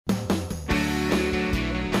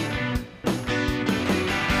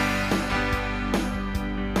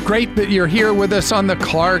Great that you're here with us on the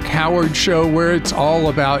Clark Howard Show, where it's all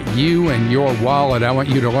about you and your wallet. I want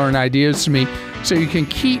you to learn ideas from me so you can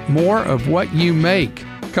keep more of what you make.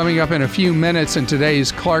 Coming up in a few minutes in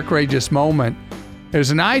today's Clarkrageous Moment, there's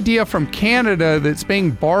an idea from Canada that's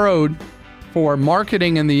being borrowed for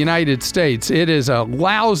marketing in the United States. It is a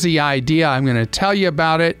lousy idea. I'm going to tell you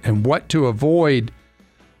about it and what to avoid.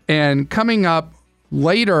 And coming up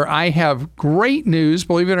later, I have great news,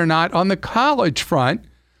 believe it or not, on the college front.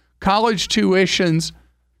 College tuitions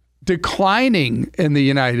declining in the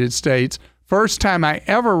United States. First time I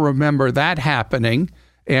ever remember that happening.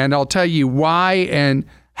 And I'll tell you why and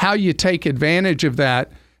how you take advantage of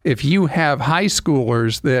that if you have high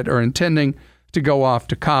schoolers that are intending to go off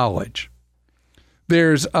to college.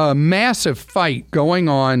 There's a massive fight going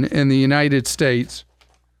on in the United States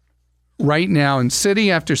right now in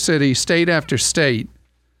city after city, state after state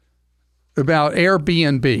about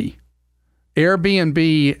Airbnb.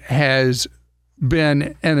 Airbnb has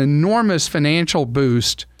been an enormous financial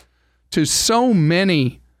boost to so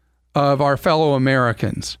many of our fellow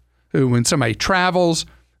Americans who, when somebody travels,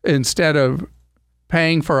 instead of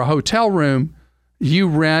paying for a hotel room, you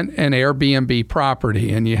rent an Airbnb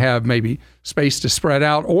property and you have maybe space to spread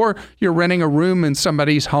out, or you're renting a room in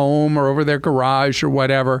somebody's home or over their garage or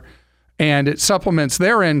whatever, and it supplements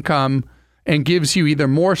their income and gives you either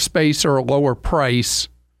more space or a lower price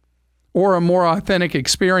or a more authentic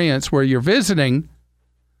experience where you're visiting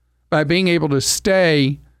by being able to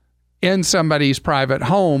stay in somebody's private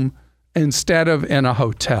home instead of in a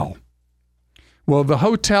hotel. Well, the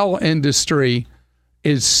hotel industry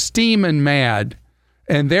is steaming mad,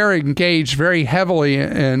 and they're engaged very heavily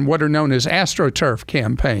in what are known as AstroTurf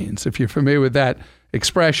campaigns. If you're familiar with that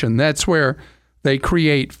expression, that's where they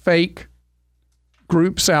create fake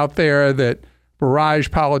groups out there that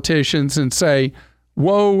barrage politicians and say,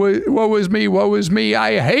 woe is me.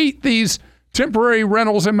 I hate these temporary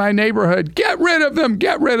rentals in my neighborhood. Get rid of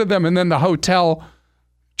them. And then the hotel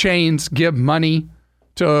chains give money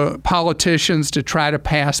to politicians to try to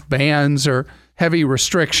pass bans or heavy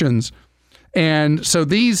restrictions. And so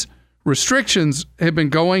these restrictions have been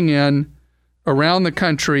going in around the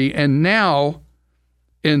country, and now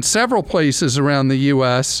in several places around the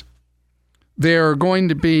U.S., there are going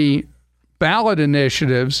to be ballot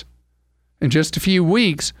initiatives in just a few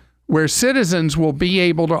weeks where citizens will be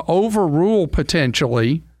able to overrule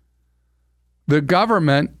potentially the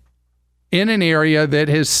government in an area that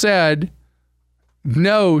has said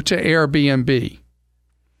no to Airbnb.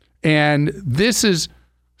 And this is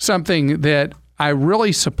something that I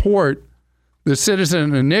really support the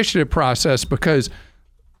citizen initiative process, because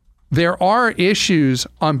there are issues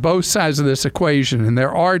on both sides of this equation, and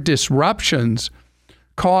there are disruptions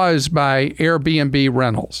caused by Airbnb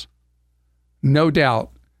rentals. No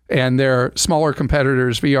doubt. And their smaller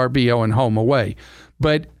competitors, VRBO and HomeAway.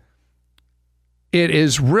 But it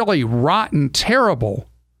is really rotten terrible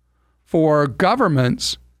for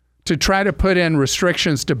governments to try to put in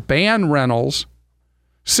restrictions to ban rentals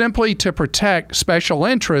simply to protect special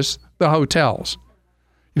interests, the hotels.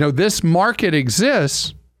 You know, this market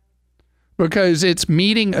exists because it's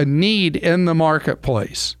meeting a need in the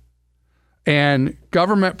marketplace. And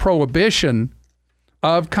government prohibition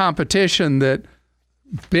of competition that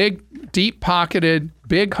big, deep-pocketed,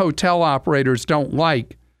 big hotel operators don't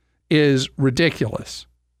like is ridiculous.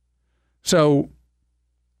 So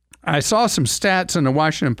I saw some stats in the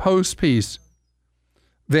Washington Post piece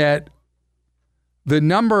that the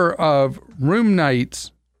number of room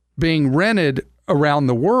nights being rented around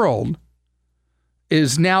the world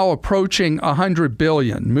is now approaching 100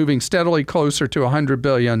 billion, moving steadily closer to 100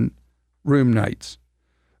 billion room nights.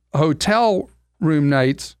 Hotel room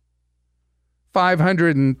nights,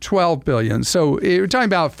 512 billion. So you're talking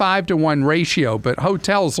about a 5-to-1 ratio, but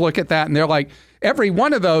hotels look at that and they're like, every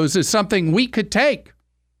one of those is something we could take.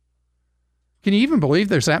 Can you even believe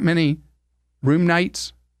there's that many room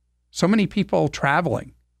nights? So many people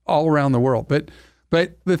traveling all around the world. But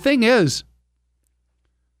the thing is,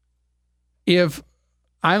 if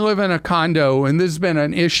I live in a condo, and this has been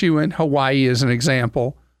an issue in Hawaii as an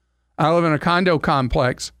example, I live in a condo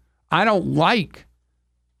complex, I don't like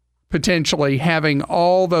potentially having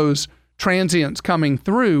all those transients coming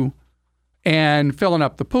through and filling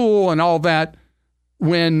up the pool and all that,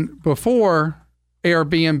 when before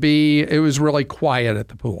Airbnb, it was really quiet at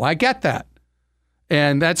the pool. I get that.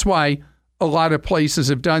 And that's why a lot of places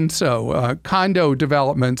have done so. Condo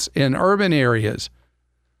developments in urban areas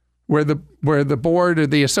where the board or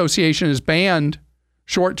the association has banned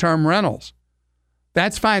short-term rentals.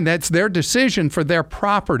 That's fine. That's their decision for their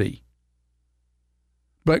property.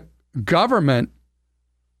 But government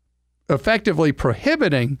effectively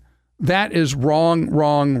prohibiting, that is wrong,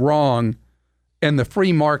 wrong, wrong, and the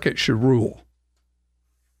free market should rule.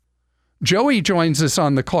 Joey joins us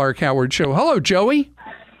on the Clark Howard Show. Hello, Joey.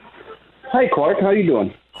 Hi, Clark. How you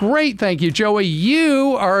doing? Great, thank you, Joey.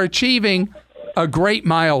 You are achieving a great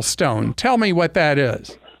milestone. Tell me what that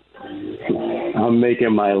is. I'm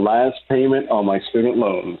making my last payment on my student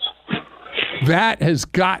loans. That has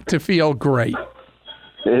got to feel great.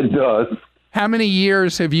 It does. How many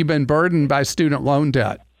years have you been burdened by student loan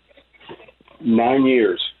debt? 9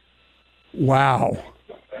 years. Wow.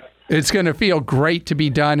 It's going to feel great to be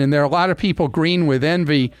done. And there are a lot of people green with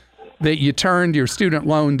envy that you turned your student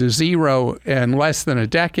loan to zero in less than a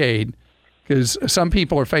decade, because some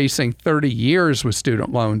people are facing 30 years with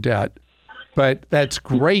student loan debt. But that's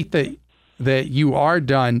great that you are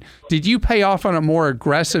done. Did you pay off on a more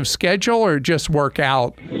aggressive schedule, or just work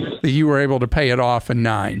out that you were able to pay it off in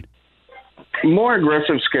 9? More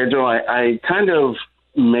aggressive schedule. I kind of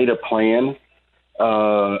made a plan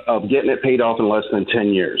of getting it paid off in less than 10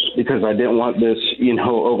 years, because I didn't want this,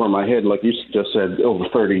 over my head, like you just said, over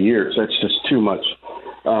 30 years. That's just too much.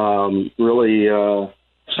 Really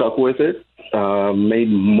stuck with it, made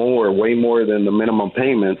way more than the minimum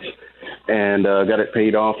payments, and got it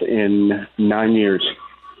paid off in 9 years.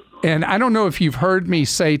 And I don't know if you've heard me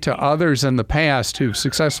say to others in the past who've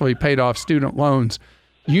successfully paid off student loans,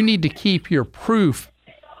 you need to keep your proof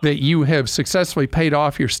that you have successfully paid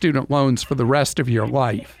off your student loans for the rest of your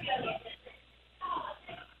life.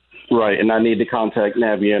 Right, and I need to contact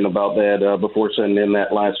Navient about that before sending in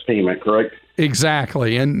that last payment, correct?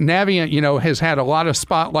 Exactly. And Navient, has had a lot of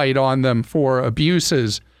spotlight on them for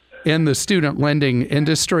abuses in the student lending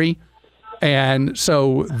industry. And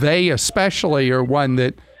so they especially are one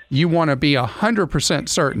that you want to be 100%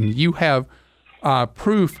 certain you have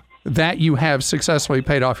proof that you have successfully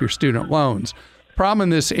paid off your student loans. Problem in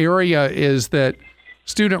this area is that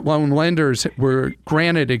student loan lenders were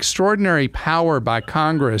granted extraordinary power by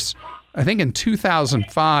Congress, I think in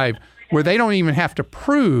 2005, where they don't even have to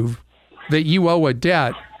prove that you owe a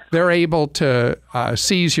debt. They're able to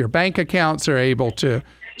seize your bank accounts. They're able to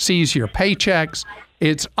seize your paychecks.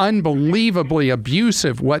 It's unbelievably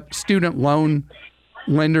abusive what student loan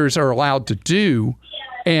lenders are allowed to do.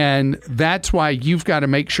 And that's why you've got to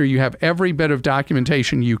make sure you have every bit of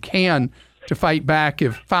documentation you can to fight back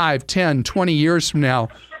if 5, 10, 20 years from now,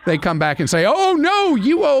 they come back and say, oh, no,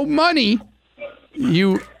 you owe money.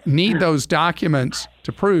 You need those documents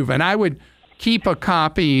to prove. And I would keep a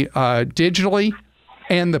copy digitally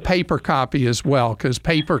and the paper copy as well, because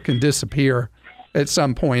paper can disappear at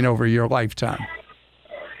some point over your lifetime.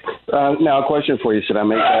 Now, a question for you. Should I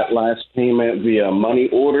make that last payment via money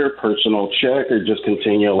order, personal check, or just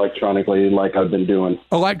continue electronically like I've been doing?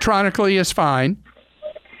 Electronically is fine.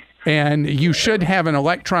 And you should have an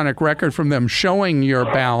electronic record from them showing your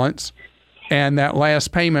balance, and that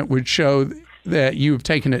last payment would show that you've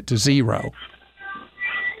taken it to zero.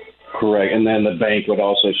 Correct. And then the bank would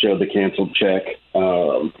also show the canceled check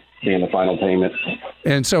being the final payment.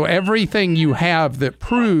 And so everything you have that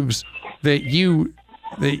proves that you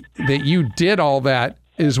did all that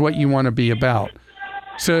is what you want to be about.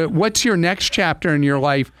 So what's your next chapter in your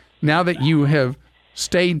life now that you have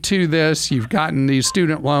stayed to this, you've gotten these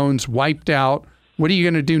student loans wiped out? What are you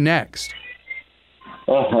going to do next?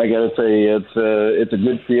 Oh, I got to say, it's a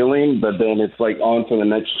good feeling, but then it's like on to the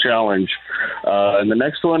next challenge. And the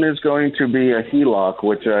next one is going to be a HELOC,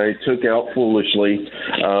 which I took out foolishly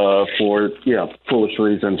for foolish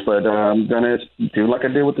reasons. But I'm going to do like I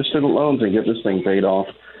did with the student loans and get this thing paid off.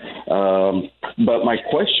 But my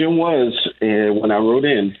question was, when I wrote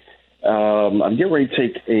in, I'm getting ready to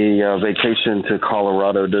take a vacation to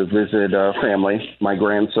Colorado to visit family, my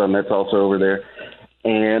grandson that's also over there.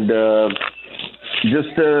 And just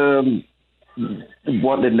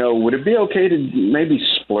wanted to know, would it be okay to maybe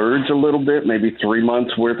splurge a little bit, maybe 3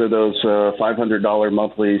 months worth of those $500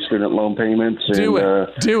 monthly student loan payments?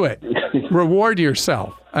 Do it. Reward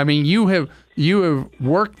yourself. I mean, you have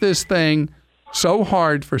worked this thing so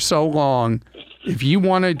hard for so long. If you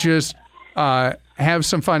want to just have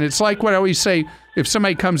some fun, it's like what I always say, if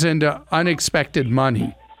somebody comes into unexpected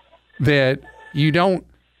money, that you don't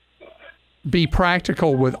be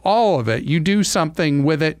practical with all of it. You do something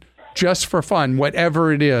with it just for fun,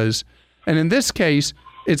 whatever it is. And in this case,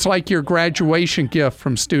 it's like your graduation gift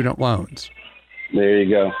from student loans. There you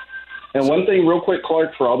go. And one thing real quick,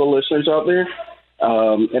 Clark, for all the listeners out there,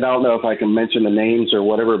 and I don't know if I can mention the names or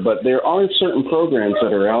whatever, but there are certain programs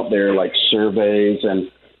that are out there like surveys, and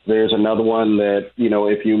there's another one that,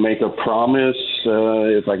 if you make a promise,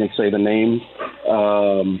 if I can say the name,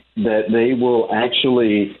 that they will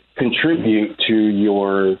actually contribute to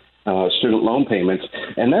your student loan payments.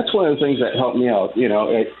 And that's one of the things that helped me out.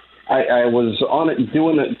 I was on it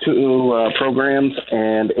doing the two programs,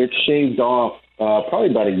 and it shaved off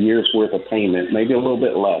probably about a year's worth of payment, maybe a little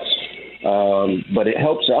bit less. But it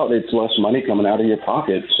helps out. It's less money coming out of your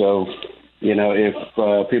pocket. So,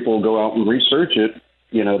 if people go out and research it,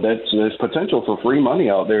 there's potential for free money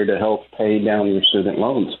out there to help pay down your student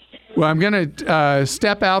loans. Well, I'm going to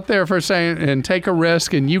step out there for a second and take a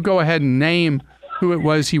risk, and you go ahead and name who it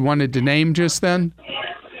was you wanted to name just then.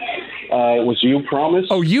 It was You Promise.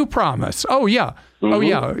 Oh, You Promise. Oh, yeah. Mm-hmm. Oh,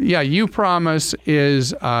 yeah. Yeah, You Promise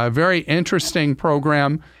is a very interesting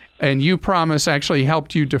program, and You Promise actually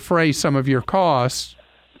helped you defray some of your costs.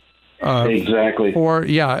 Exactly.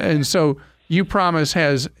 And so You Promise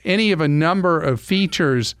has any of a number of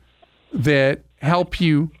features that help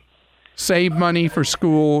you save money for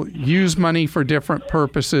school, use money for different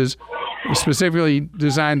purposes, specifically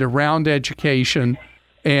designed around education.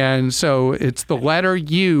 And so it's the letter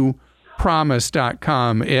U,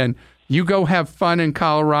 promise.com. And you go have fun in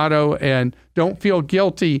Colorado and don't feel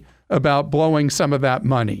guilty about blowing some of that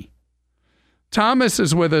money. Thomas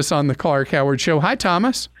is with us on the Clark Howard Show. Hi,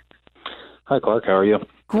 Thomas. Hi, Clark. How are you?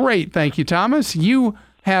 Great. Thank you, Thomas. You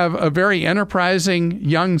have a very enterprising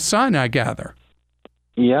young son, I gather.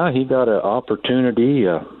 Yeah, he got an opportunity,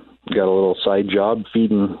 got a little side job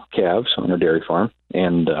feeding calves on a dairy farm,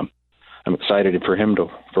 and I'm excited for him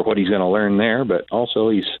for what he's going to learn there, but also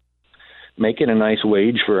he's making a nice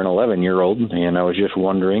wage for an 11-year-old, and I was just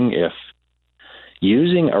wondering if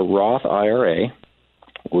using a Roth IRA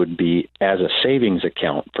would be, as a savings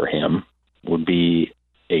account for him, would be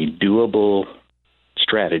a doable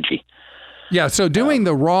strategy. Yeah, so doing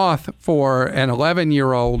the Roth for an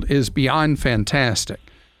 11-year-old is beyond fantastic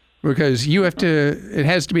because it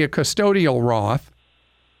has to be a custodial Roth.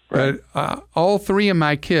 Right. But all three of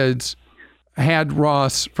my kids had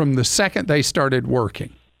Roths from the second they started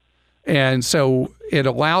working. And so it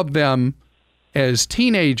allowed them as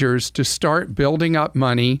teenagers to start building up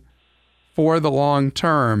money for the long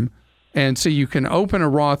term. And so you can open a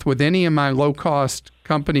Roth with any of my low-cost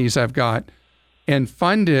companies I've got and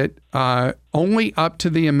fund it only up to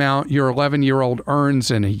the amount your 11-year-old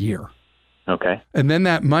earns in a year. Okay. And then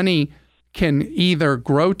that money can either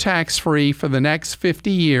grow tax-free for the next 50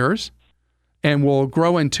 years and will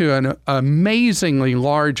grow into an amazingly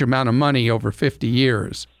large amount of money over 50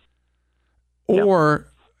 years. Yep. Or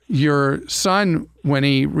your son, when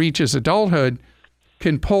he reaches adulthood,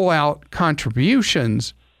 can pull out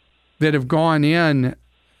contributions that have gone in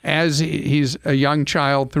as he's a young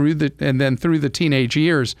child and then through the teenage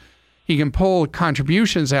years. He can pull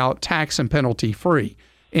contributions out tax and penalty free.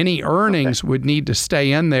 Any earnings would need to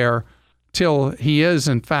stay in there till he is,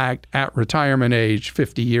 in fact, at retirement age,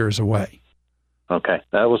 50 years away. Okay.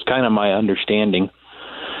 That was kind of my understanding,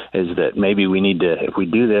 is that maybe if we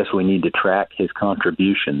do this, we need to track his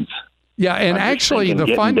contributions. Yeah, and actually the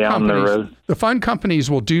fund companies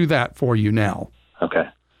will do that for you now. Okay.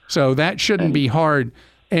 So that shouldn't be hard.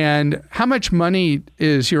 And how much money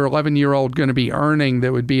is your 11-year-old going to be earning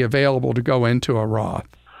that would be available to go into a Roth?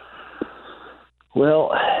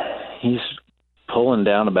 Well, he's pulling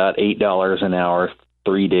down about $8 an hour,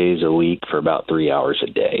 3 days a week for about 3 hours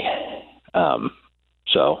a day.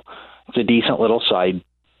 So it's a decent little side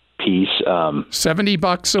piece.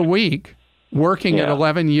 $70 a week working at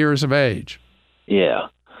 11 years of age. Yeah.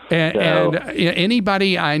 And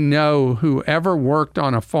anybody I know who ever worked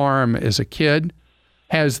on a farm as a kid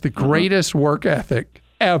has the greatest work ethic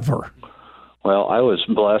ever. Well, I was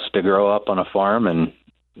blessed to grow up on a farm, and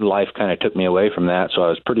life kind of took me away from that, so I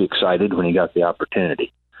was pretty excited when he got the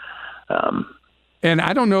opportunity. And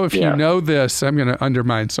I don't know if you know this, I'm going to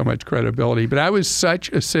undermine so much credibility, but I was such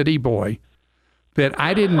a city boy that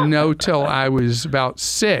I didn't know till I was about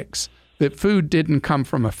 6 that food didn't come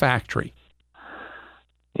from a factory.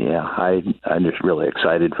 Yeah, I'm just really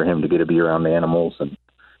excited for him to get to be around the animals and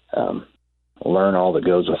learn all that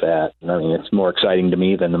goes with that. I mean, it's more exciting to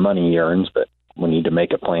me than the money he earns, but we need to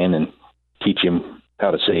make a plan and teach him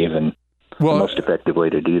how to save and the most effective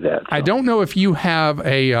way to do that. So. I don't know if you have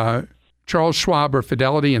a Charles Schwab or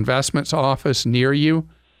Fidelity Investments office near you.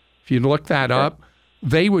 If you look that up,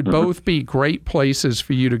 they would both be great places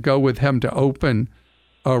for you to go with him to open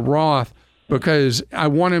a Roth, because I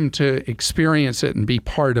want him to experience it and be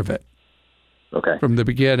part of it. Okay. From the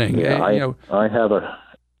beginning. Yeah,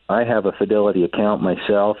 I have a Fidelity account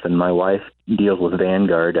myself, and my wife deals with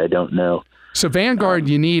Vanguard. I don't know. So Vanguard,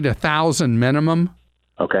 you need 1,000 minimum.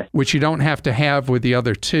 Okay. Which you don't have to have with the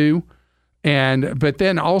other two. But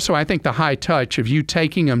then also, I think the high touch of you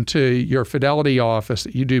taking them to your Fidelity office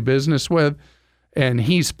that you do business with and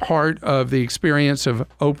he's part of the experience of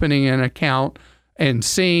opening an account and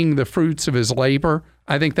seeing the fruits of his labor,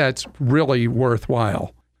 I think that's really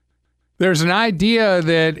worthwhile. There's an idea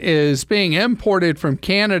that is being imported from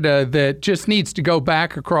Canada that just needs to go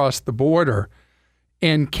back across the border.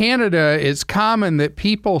 In Canada, it's common that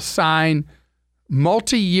people sign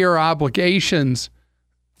multi-year obligations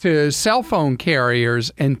to cell phone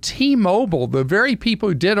carriers, and T-Mobile, the very people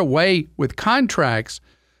who did away with contracts,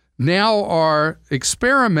 now are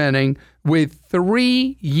experimenting with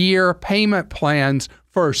 3-year payment plans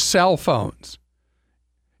for cell phones.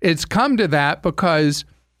 It's come to that because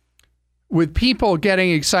with people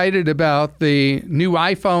getting excited about the new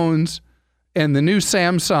iPhones and the new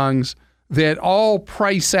Samsungs that all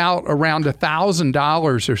price out around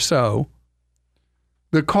 $1,000 or so,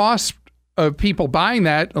 the cost of people buying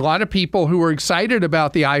that, a lot of people who are excited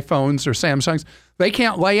about the iPhones or Samsungs, they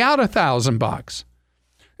can't lay out $1,000.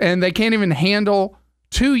 And they can't even handle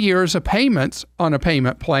 2 years of payments on a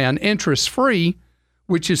payment plan, interest-free,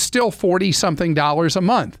 which is still $40-something a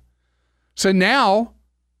month. So now,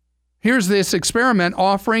 here's this experiment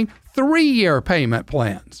offering 3-year payment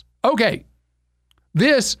plans. Okay,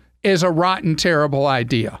 this is a rotten, terrible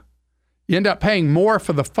idea. You end up paying more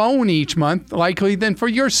for the phone each month, likely, than for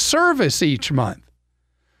your service each month.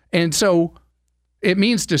 And so it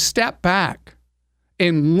means to step back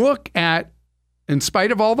and look at, in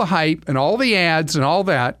spite of all the hype and all the ads and all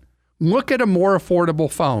that, look at a more affordable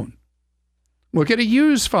phone. Look at a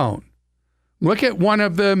used phone. Look at one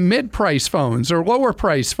of the mid-price phones or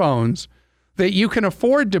lower-price phones that you can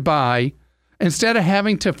afford to buy instead of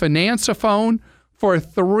having to finance a phone for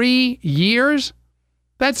 3 years.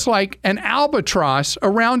 That's like an albatross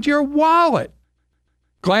around your wallet.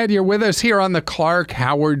 Glad you're with us here on the Clark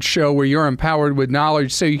Howard Show, where you're empowered with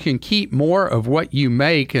knowledge so you can keep more of what you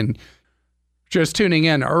make. And just tuning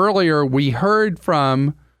in earlier, we heard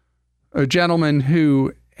from a gentleman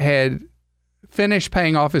who had finished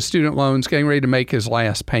paying off his student loans, getting ready to make his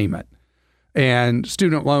last payment. And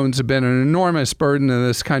student loans have been an enormous burden in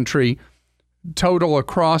this country. Total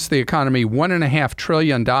across the economy, $1.5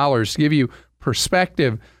 trillion. To give you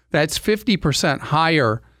perspective, that's 50%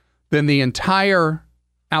 higher than the entire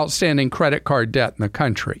outstanding credit card debt in the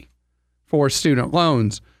country for student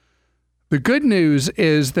loans. The good news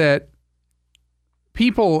is that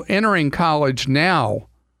people entering college now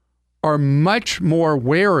are much more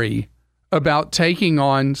wary about taking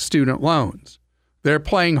on student loans. They're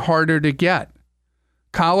playing harder to get.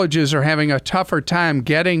 Colleges are having a tougher time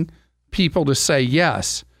getting people to say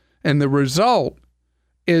yes. And the result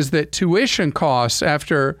is that tuition costs,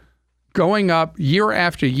 after going up year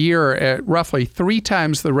after year at roughly 3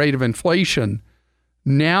 times the rate of inflation,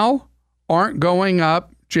 now aren't going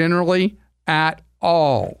up generally at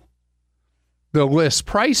all. The list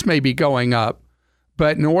price may be going up,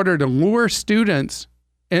 but in order to lure students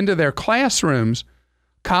into their classrooms,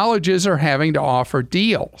 colleges are having to offer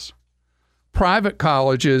deals. Private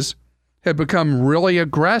colleges have become really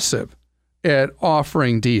aggressive at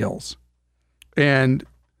offering deals. And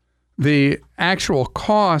the actual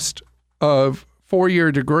cost of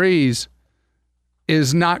 4-year degrees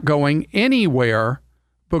is not going anywhere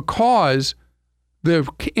because the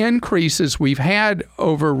increases we've had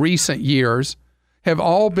over recent years have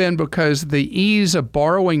all been because of the ease of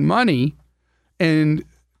borrowing money and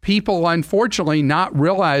people, unfortunately, not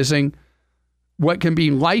realizing what can be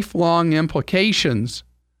lifelong implications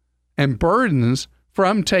and burdens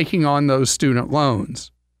from taking on those student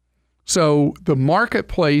loans. So the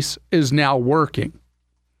marketplace is now working.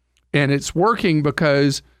 And it's working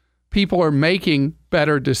because people are making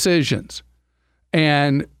better decisions.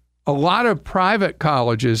 And a lot of private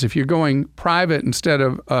colleges, if you're going private instead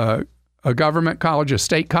of a government college, a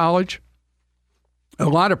state college, a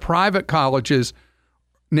lot of private colleges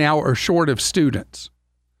now are short of students.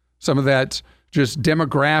 Some of that's just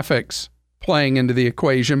demographics playing into the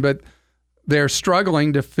equation, but they're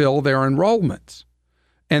struggling to fill their enrollments.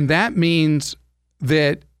 And that means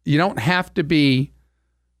that you don't have to be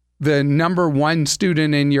the number 1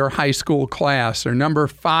 student in your high school class or number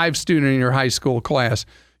 5 student in your high school class.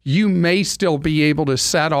 You may still be able to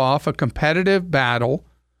set off a competitive battle,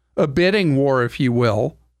 a bidding war, if you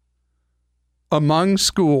will, among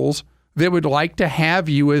schools that would like to have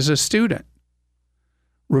you as a student.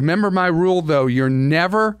 Remember my rule, though, you're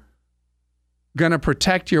never going to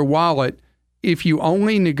protect your wallet if you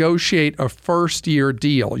only negotiate a first-year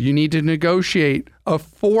deal. You need to negotiate a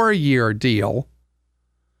 4-year deal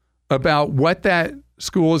about what that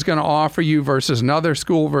school is going to offer you versus another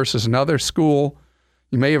school versus another school.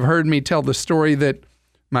 You may have heard me tell the story that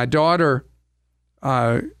my daughter,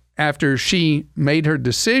 after she made her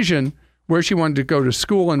decision, where she wanted to go to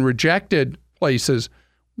school and rejected places.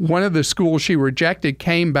 One of the schools she rejected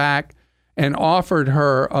came back and offered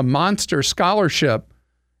her a monster scholarship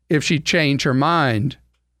if she changed her mind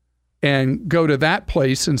and go to that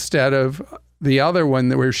place instead of the other one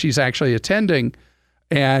where she's actually attending.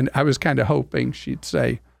 And I was kind of hoping she'd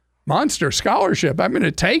say, monster scholarship, I'm going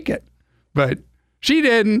to take it. But she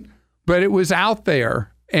didn't, but it was out there.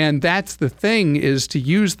 And that's the thing, is to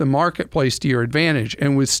use the marketplace to your advantage.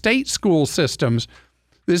 And with state school systems,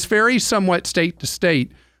 this varies somewhat state to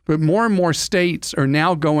state, but more and more states are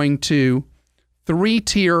now going to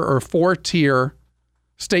 3-tier or 4-tier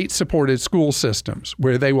state-supported school systems,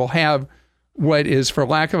 where they will have what is, for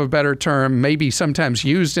lack of a better term, maybe sometimes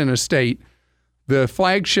used in a state, the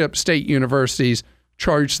flagship state universities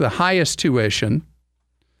charge the highest tuition.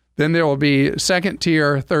 Then there will be 2nd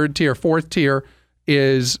tier, 3rd tier, 4th tier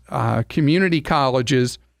is community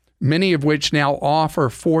colleges, many of which now offer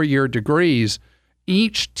 4-year degrees.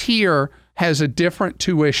 Each tier has a different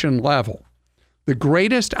tuition level. The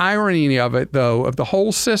greatest irony of it, though, of the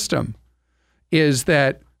whole system, is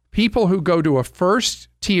that people who go to a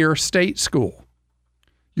 1st-tier state school,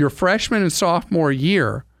 your freshman and sophomore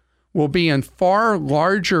year, will be in far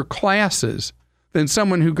larger classes than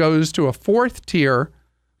someone who goes to a 4th-tier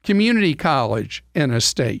community college in a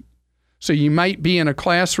state. So you might be in a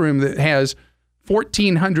classroom that has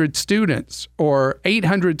 1,400 students or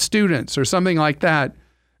 800 students or something like that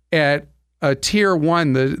at a tier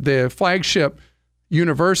 1, the flagship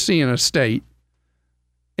university in a state,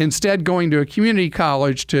 instead going to a community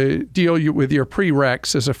college to deal with your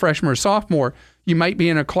prereqs as a freshman or sophomore. You might be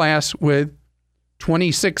in a class with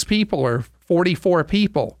 26 people or 44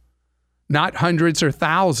 people, not hundreds or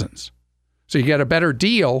thousands. So you get a better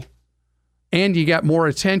deal and you get more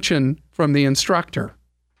attention from the instructor.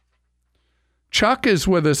 Chuck is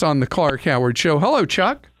with us on the Clark Howard Show. Hello,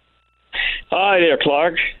 Chuck. Hi there,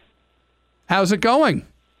 Clark. How's it going?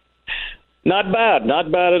 Not bad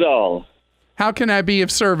at all. How can I be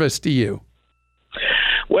of service to you?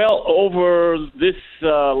 Well, over this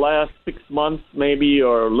last 6 months, maybe,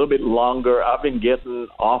 or a little bit longer, I've been getting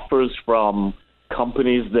offers from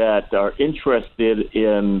companies that are interested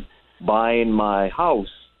in buying my house.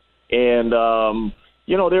 And,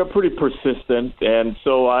 they're pretty persistent. And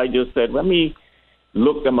so I just said, let me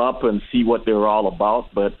look them up and see what they're all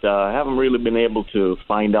about. But I haven't really been able to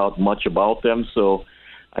find out much about them. So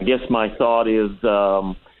I guess my thought is,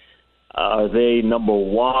 are they, number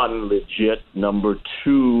one, legit? Number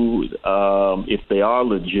two, if they are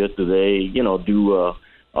legit, do they, do a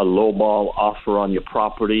lowball offer on your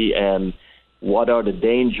property? And what are the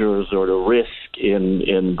dangers or the risk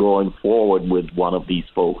in going forward with one of these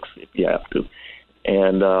folks if you have to?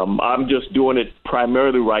 And I'm just doing it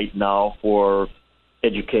primarily right now for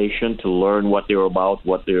education, to learn what they're about,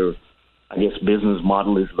 what their, business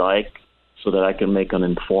model is like, so that I can make an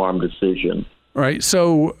informed decision. All right.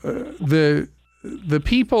 So the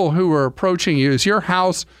people who are approaching you, is your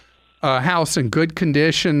house a house in good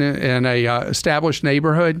condition in a established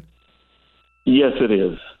neighborhood? Yes, it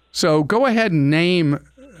is. So go ahead and name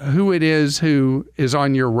who it is who is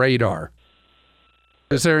on your radar.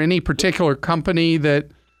 Is there any particular company that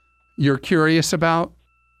you're curious about?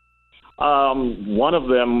 One of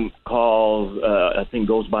them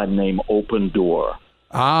goes by the name Open Door.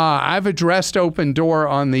 I've addressed Open Door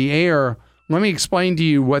on the air. Let me explain to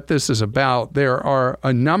you what this is about. There are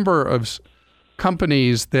a number of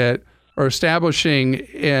companies that are establishing,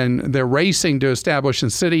 and they're racing to establish in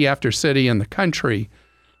city after city in the country,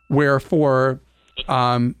 where for,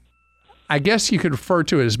 I guess you could refer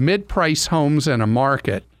to it as mid-price homes in a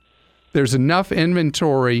market, there's enough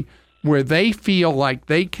inventory where they feel like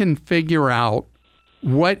they can figure out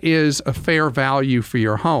what is a fair value for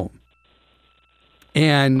your home.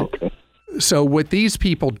 And so what these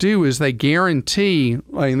people do is they guarantee,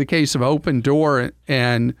 like in the case of Open Door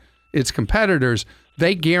and its competitors,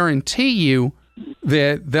 they guarantee you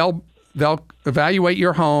that they'll evaluate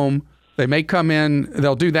your home. They may come in,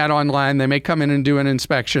 they'll do that online. They may come in and do an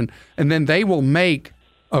inspection, and then they will make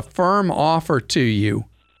a firm offer to you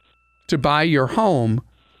to buy your home.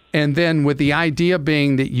 And then with the idea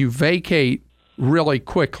being that you vacate really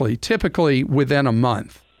quickly, typically within a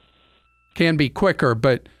month. Can be quicker,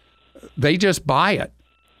 but they just buy it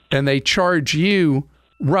and they charge you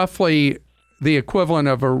roughly the equivalent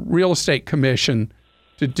of a real estate commission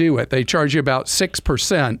to do it. They charge you about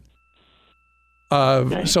 6%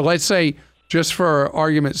 of, so let's say, just for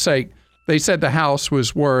argument's sake, they said the house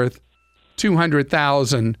was worth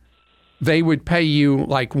 $200,000. They would pay you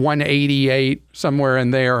like $188, somewhere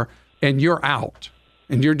in there, and you're out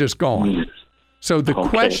and you're just gone. So the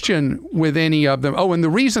question with any of them, and the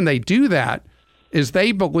reason they do that is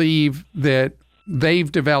they believe that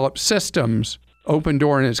they've developed systems, Open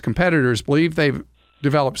Door and its competitors believe they've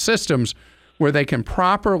developed systems where they can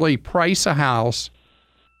properly price a house,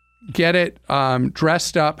 get it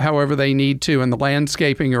dressed up however they need to in the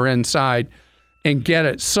landscaping or inside, and get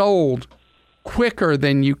it sold quicker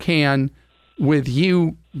than you can with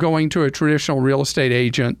you going to a traditional real estate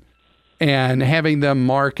agent and having them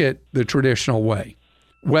market the traditional way.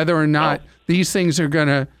 Whether or not these things are going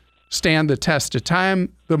to stand the test of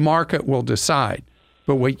time, the market will decide.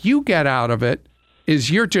 But what you get out of it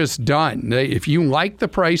is you're just done. If you like the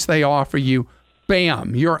price they offer you,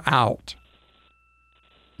 bam, you're out.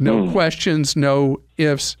 No questions, no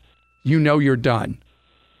ifs. You know you're done.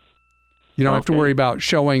 You don't have to worry about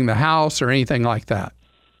showing the house or anything like that.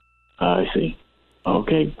 I see.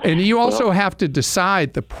 Okay. And you also have to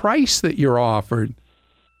decide the price that you're offered.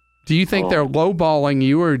 Do you think they're lowballing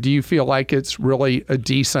you, or do you feel like it's really a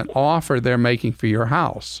decent offer they're making for your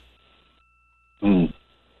house?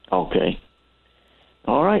 Okay.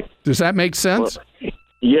 All right. Does that make sense? Well,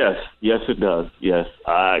 yes, it does. Yes.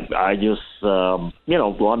 I just,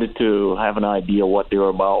 wanted to have an idea what they were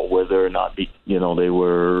about, whether or not, they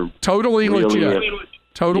were totally legit.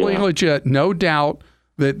 Totally legit. No doubt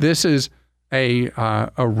that this is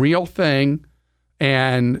a real thing,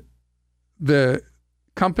 and the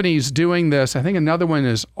companies doing this, I think another one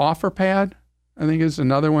is OfferPad, I think is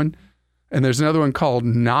another one, and there's another one called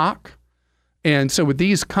Knock. And so with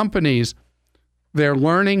these companies, they're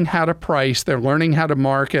learning how to price, they're learning how to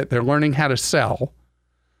market, they're learning how to sell,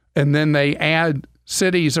 and then they add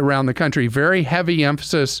cities around the country, very heavy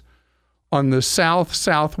emphasis on the south,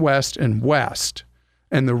 southwest, and west.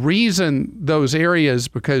 And the reason those areas,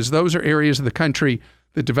 because those are areas of the country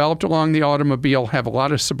that developed along the automobile, have a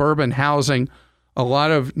lot of suburban housing, a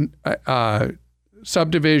lot of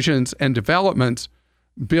subdivisions and developments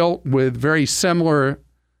built with very similar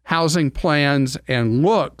housing plans and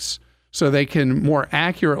looks, so they can more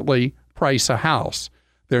accurately price a house.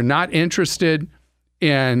 They're not interested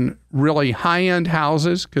in really high-end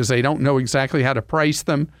houses because they don't know exactly how to price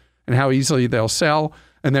them and how easily they'll sell.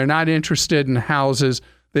 And they're not interested in houses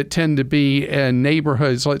that tend to be in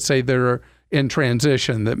neighborhoods, let's say, that are in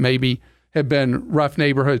transition, that maybe have been rough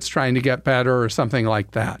neighborhoods trying to get better or something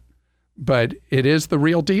like that. But it is the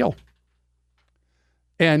real deal.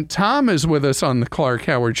 And Tom is with us on the Clark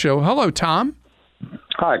Howard Show. Hello, Tom.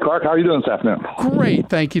 Hi, Clark. How are you doing this afternoon? Great.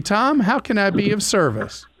 Thank you, Tom. How can I be of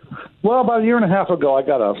service? Well, about a year and a half ago, I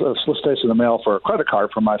got a solicitation in the mail for a credit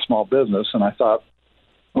card for my small business, and I thought,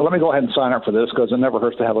 well, let me go ahead and sign up for this because it never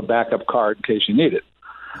hurts to have a backup card in case you need it.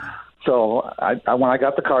 So when I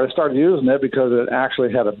got the card, I started using it because it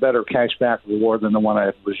actually had a better cashback reward than the one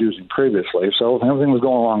I was using previously. So everything was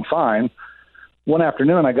going along fine. One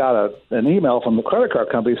afternoon, I got an email from the credit card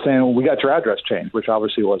company saying, well, we got your address changed, which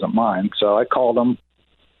obviously wasn't mine. So I called them,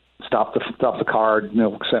 stopped the card,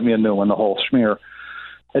 sent me a new one, the whole schmear.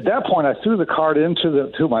 At that point, I threw the card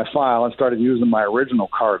into my file and started using my original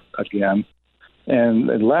card again. And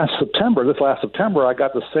this last September, I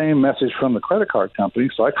got the same message from the credit card company.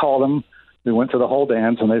 So I called them. We went to the whole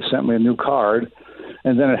dance, and they sent me a new card.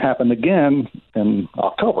 And then it happened again in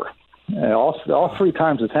October. And all three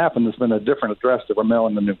times it's happened, there's been a different address that we're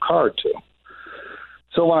mailing the new card to.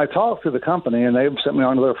 So when I talked to the company, and they sent me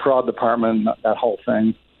on to their fraud department, that whole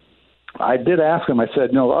thing, I did ask them, I said,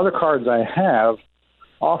 the other cards I have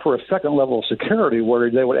offer a second level of security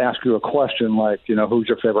where they would ask you a question like, who's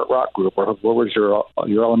your favorite rock group, or what was your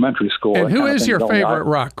elementary school? And who is your favorite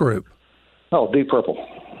rock group? Oh, Deep Purple.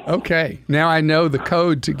 Okay. Now I know the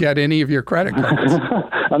code to get any of your credit cards.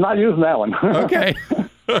 I'm not using that one. Okay.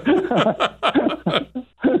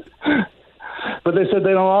 But they said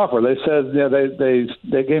they don't offer. They said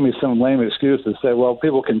they gave me some lame excuse to say, well,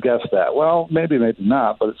 people can guess that. Well, maybe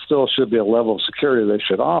not, but it still should be a level of security they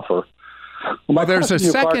should offer. Well, there's a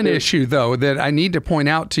second issue, though, that I need to point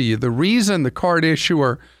out to you. The reason the card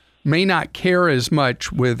issuer may not care as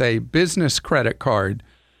much with a business credit card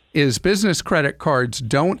is business credit cards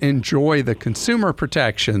don't enjoy the consumer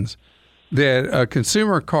protections that a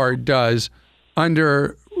consumer card does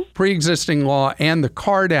under pre-existing law and the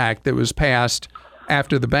Card Act that was passed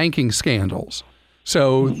after the banking scandals.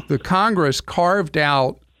 So the Congress carved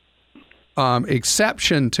out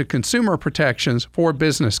exception to consumer protections for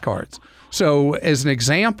business cards. So as an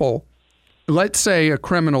example, let's say a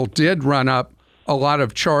criminal did run up a lot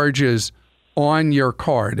of charges on your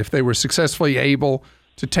card. If they were successfully able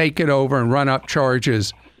to take it over and run up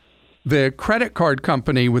charges, the credit card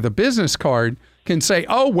company with a business card can say,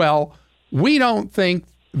 oh, well, we don't think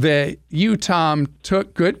that you, Tom,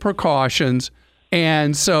 took good precautions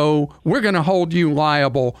And so we're going to hold you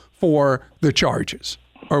liable for the charges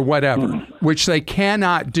or whatever, which they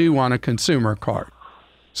cannot do on a consumer card.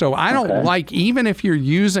 So I don't like, even if you're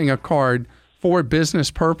using a card for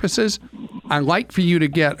business purposes, I like for you to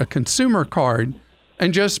get a consumer card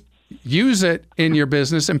and just use it in your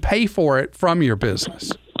business and pay for it from your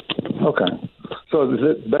business. Okay. So is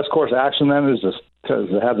it best course action then is just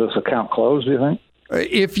to have this account closed, do you think?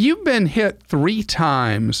 If you've been hit 3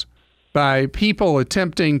 times by people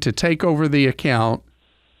attempting to take over the account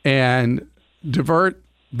and divert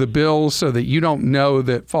the bills so that you don't know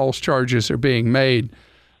that false charges are being made,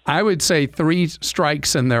 I would say 3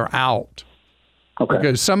 strikes and they're out. Okay.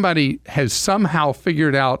 Because somebody has somehow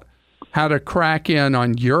figured out how to crack in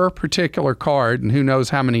on your particular card and who knows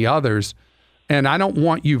how many others. And I don't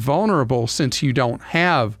want you vulnerable since you don't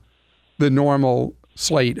have the normal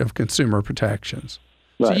slate of consumer protections.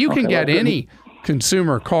 Right. So you can get any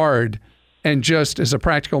consumer card and just as a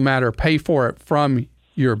practical matter, pay for it from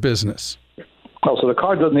your business. Oh, so the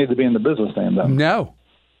card doesn't need to be in the business name then? No.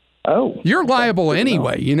 Oh. You're liable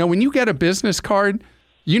anyway. You know, when you get a business card,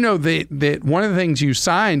 you know that one of the things you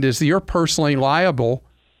signed is that you're personally liable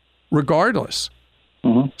regardless.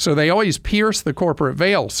 Mm-hmm. So they always pierce the corporate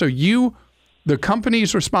veil. So the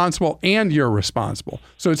company's responsible and you're responsible.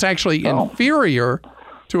 So it's actually inferior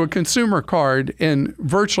to a consumer card in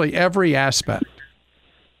virtually every aspect.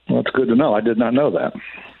 Well, that's good to know. I did not know that.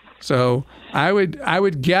 So I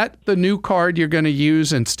would get the new card you're going to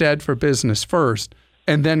use instead for business first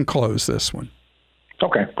and then close this one.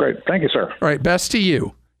 Okay, great. Thank you, sir. All right, best to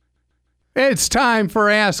you. It's time for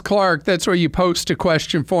Ask Clark. That's where you post a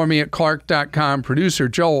question for me at clark.com. Producer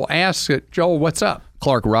Joel asks it. Joel, what's up?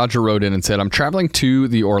 Clark, Roger wrote in and said, I'm traveling to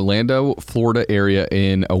the Orlando, Florida area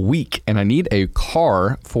in a week, and I need a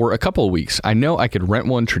car for a couple of weeks. I know I could rent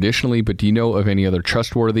one traditionally, but do you know of any other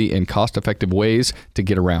trustworthy and cost-effective ways to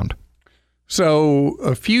get around? So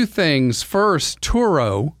a few things. First,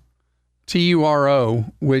 Turo, T-U-R-O,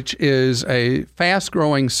 which is a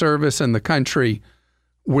fast-growing service in the country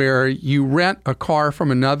where you rent a car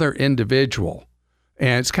from another individual.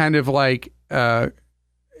 And it's kind of like Airbnb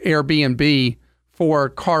for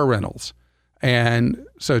car rentals. And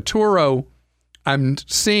so Turo, I'm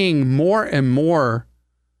seeing more and more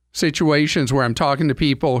situations where I'm talking to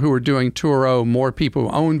people who are doing Turo, more people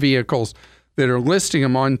who own vehicles that are listing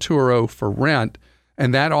them on Turo for rent.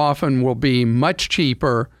 And that often will be much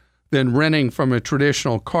cheaper than renting from a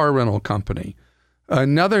traditional car rental company.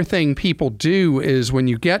 Another thing people do is when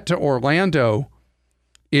you get to Orlando,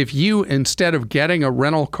 if you, instead of getting a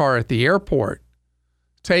rental car at the airport,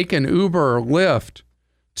 take an Uber or Lyft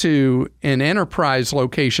to an enterprise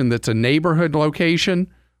location that's a neighborhood location,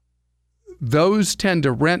 those tend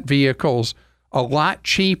to rent vehicles a lot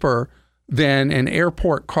cheaper than an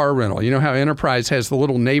airport car rental. You know how Enterprise has the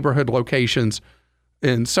little neighborhood locations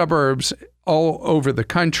in suburbs all over the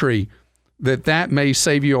country, that may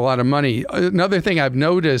save you a lot of money. Another thing I've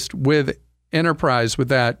noticed with Enterprise with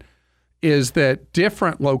that is that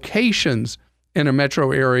different locations in a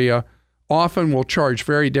metro area often will charge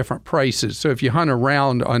very different prices. So if you hunt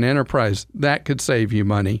around on Enterprise, that could save you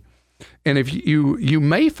money. And if you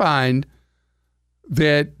may find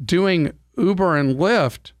that doing Uber and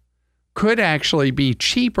Lyft could actually be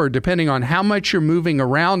cheaper depending on how much you're moving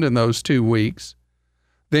around in those 2 weeks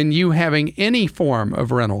than you having any form of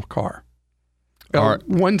rental car.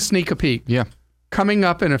 One sneak peek. Yeah. Coming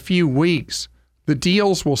up in a few weeks, the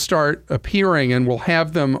deals will start appearing and we'll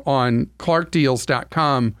have them on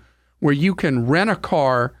clarkdeals.com where you can rent a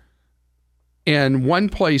car in one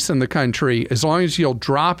place in the country. As long as you'll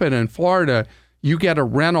drop it in Florida, you get a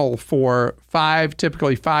rental for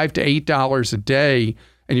typically $5 to $8 a day,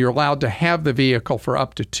 and you're allowed to have the vehicle for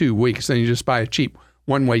up to 2 weeks. Then you just buy a cheap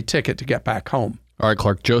one-way ticket to get back home. All right,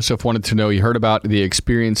 Clark. Joseph wanted to know, he heard about the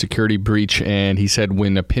Experian security breach, and he said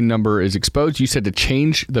when a PIN number is exposed, you said to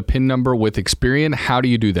change the PIN number with Experian. How do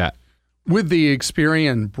you do that? With the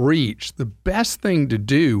Experian breach, the best thing to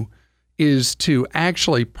do is to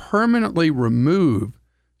actually permanently remove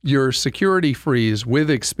your security freeze with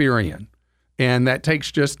Experian. And that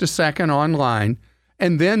takes just a second online,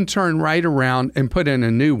 and then turn right around and put in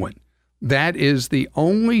a new one. That is the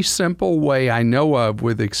only simple way I know of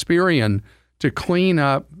with Experian to clean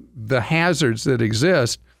up the hazards that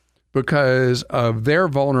exist because of their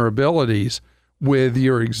vulnerabilities with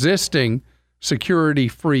your existing security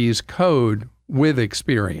freeze code with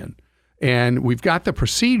Experian. And we've got the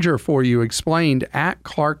procedure for you explained at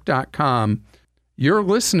clark.com. You're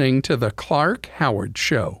listening to The Clark Howard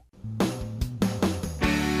Show.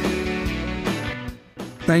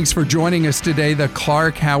 Thanks for joining us today. The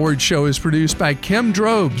Clark Howard Show is produced by Kim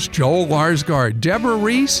Drobes, Joel Larsgaard, Deborah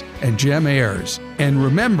Reese, and Jim Ayers. And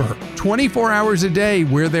remember, 24 hours a day,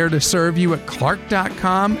 we're there to serve you at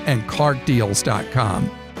Clark.com and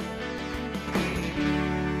ClarkDeals.com.